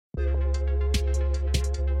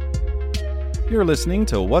You're listening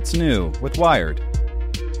to What's New with Wired.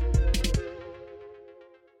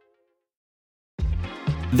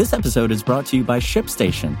 This episode is brought to you by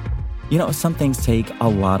ShipStation. You know, some things take a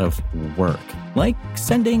lot of work, like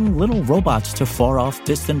sending little robots to far-off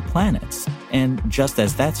distant planets. And just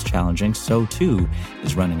as that's challenging, so too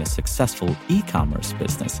is running a successful e-commerce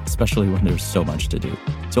business, especially when there's so much to do.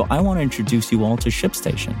 So I want to introduce you all to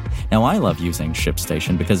ShipStation. Now, I love using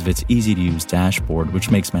ShipStation because of its easy-to-use dashboard,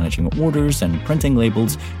 which makes managing orders and printing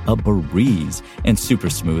labels a breeze and super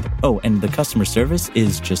smooth. Oh, and the customer service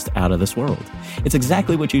is just out of this world. It's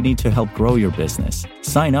exactly what you need to help grow your business.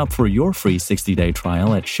 Sign up for your free 60-day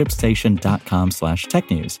trial at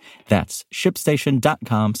ShipStation.com/technews. That's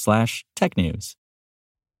ShipStation.com/technews.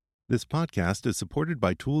 This podcast is supported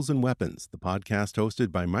by Tools and Weapons, the podcast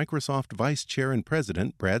hosted by Microsoft Vice Chair and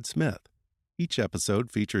President Brad Smith. Each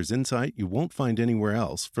episode features insight you won't find anywhere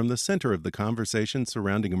else from the center of the conversation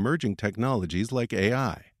surrounding emerging technologies like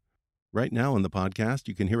AI. Right now on the podcast,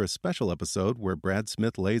 you can hear a special episode where Brad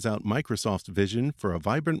Smith lays out Microsoft's vision for a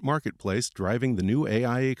vibrant marketplace driving the new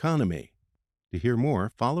AI economy. To hear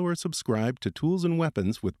more, follow or subscribe to Tools and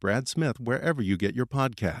Weapons with Brad Smith wherever you get your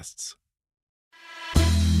podcasts.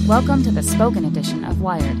 Welcome to the spoken edition of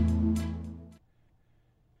Wired.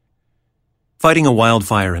 Fighting a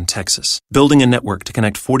wildfire in Texas, building a network to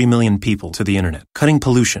connect 40 million people to the internet, cutting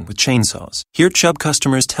pollution with chainsaws. Hear Chubb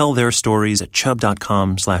customers tell their stories at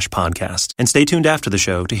chubb.com/podcast. And stay tuned after the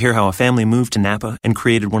show to hear how a family moved to Napa and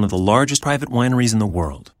created one of the largest private wineries in the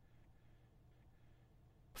world.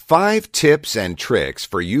 5 tips and tricks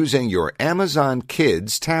for using your Amazon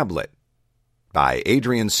Kids tablet by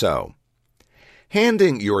Adrian So.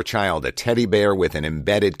 Handing your child a teddy bear with an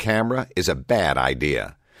embedded camera is a bad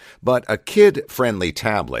idea. But a kid-friendly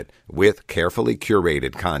tablet with carefully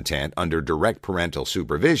curated content under direct parental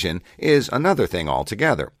supervision is another thing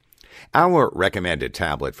altogether. Our recommended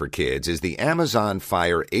tablet for kids is the Amazon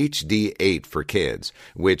Fire HD8 for Kids,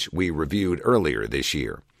 which we reviewed earlier this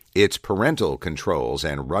year. Its parental controls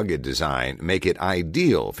and rugged design make it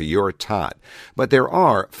ideal for your tot, but there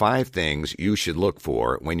are 5 things you should look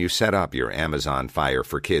for when you set up your Amazon Fire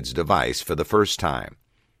for Kids device for the first time.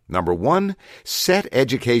 Number 1, set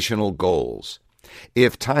educational goals.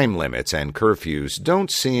 If time limits and curfews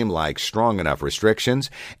don't seem like strong enough restrictions,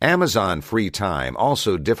 Amazon Free Time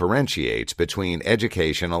also differentiates between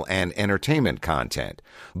educational and entertainment content.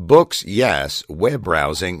 Books, yes. Web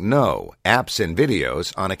browsing, no. Apps and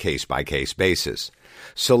videos on a case-by-case basis.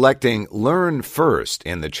 Selecting Learn First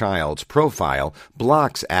in the child's profile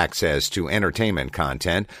blocks access to entertainment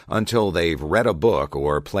content until they've read a book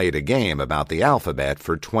or played a game about the alphabet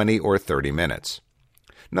for 20 or 30 minutes.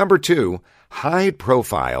 Number 2, hide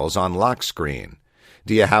profiles on lock screen.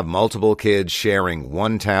 Do you have multiple kids sharing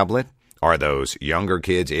one tablet? Are those younger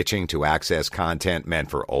kids itching to access content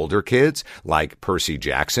meant for older kids, like Percy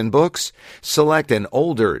Jackson books? Select an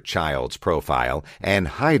older child's profile and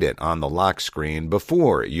hide it on the lock screen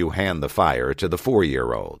before you hand the Fire to the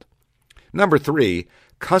 4-year-old. Number 3,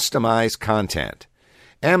 customize content.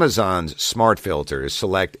 Amazon's smart filters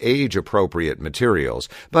select age-appropriate materials,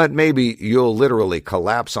 but maybe you'll literally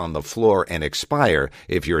collapse on the floor and expire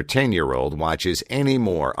if your 10-year-old watches any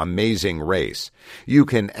more Amazing Race. You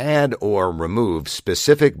can add or remove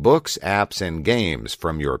specific books, apps, and games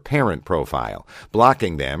from your parent profile,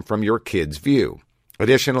 blocking them from your kid's view.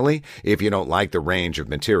 Additionally, if you don't like the range of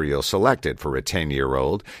material selected for a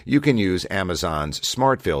 10-year-old, you can use Amazon's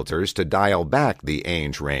smart filters to dial back the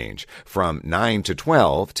age range from 9 to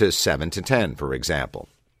 12 to 7 to 10, for example.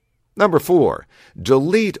 Number 4,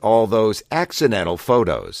 delete all those accidental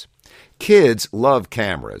photos. Kids love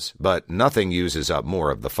cameras, but nothing uses up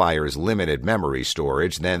more of the Fire's limited memory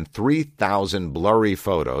storage than 3,000 blurry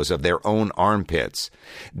photos of their own armpits.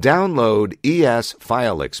 Download ES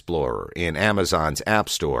File Explorer in Amazon's App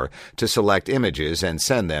Store to select images and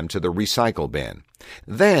send them to the recycle bin.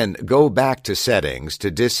 Then go back to settings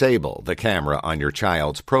to disable the camera on your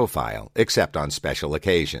child's profile, except on special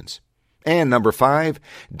occasions. And number 5,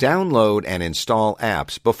 download and install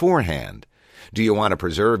apps beforehand. Do you want to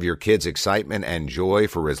preserve your kids' excitement and joy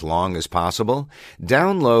for as long as possible?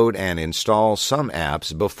 Download and install some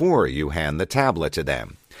apps before you hand the tablet to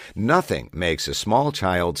them. Nothing makes a small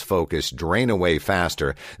child's focus drain away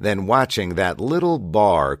faster than watching that little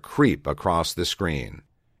bar creep across the screen.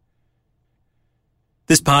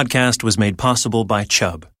 This podcast was made possible by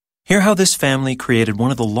Chubb. Hear how this family created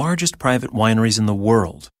one of the largest private wineries in the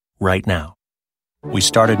world right now. We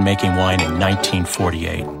started making wine in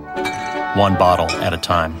 1948. One bottle at a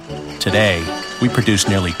time. Today, we produce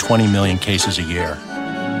nearly 20 million cases a year.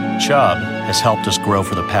 Chubb has helped us grow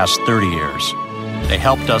for the past 30 years. They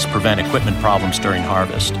helped us prevent equipment problems during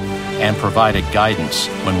harvest and provided guidance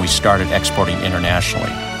when we started exporting internationally.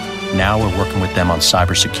 Now we're working with them on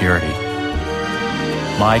cybersecurity.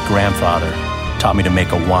 My grandfather taught me to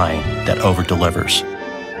make a wine that over-delivers.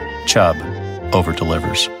 Chubb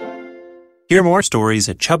over-delivers. Hear more stories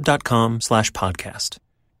at chubb.com/podcast.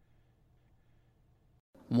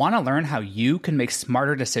 Want to learn how you can make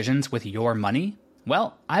smarter decisions with your money?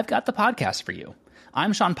 Well, I've got the podcast for you.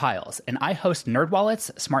 I'm Sean Piles, and I host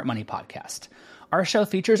NerdWallet's Smart Money Podcast. Our show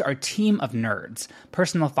features our team of nerds,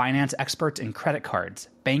 personal finance experts in credit cards,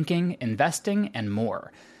 banking, investing, and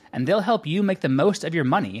more. And they'll help you make the most of your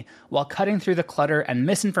money while cutting through the clutter and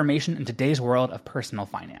misinformation in today's world of personal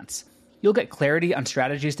finance. You'll get clarity on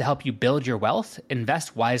strategies to help you build your wealth,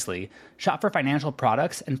 invest wisely, shop for financial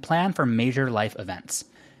products, and plan for major life events.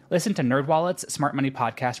 Listen to NerdWallet's Smart Money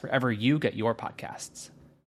Podcast wherever you get your podcasts.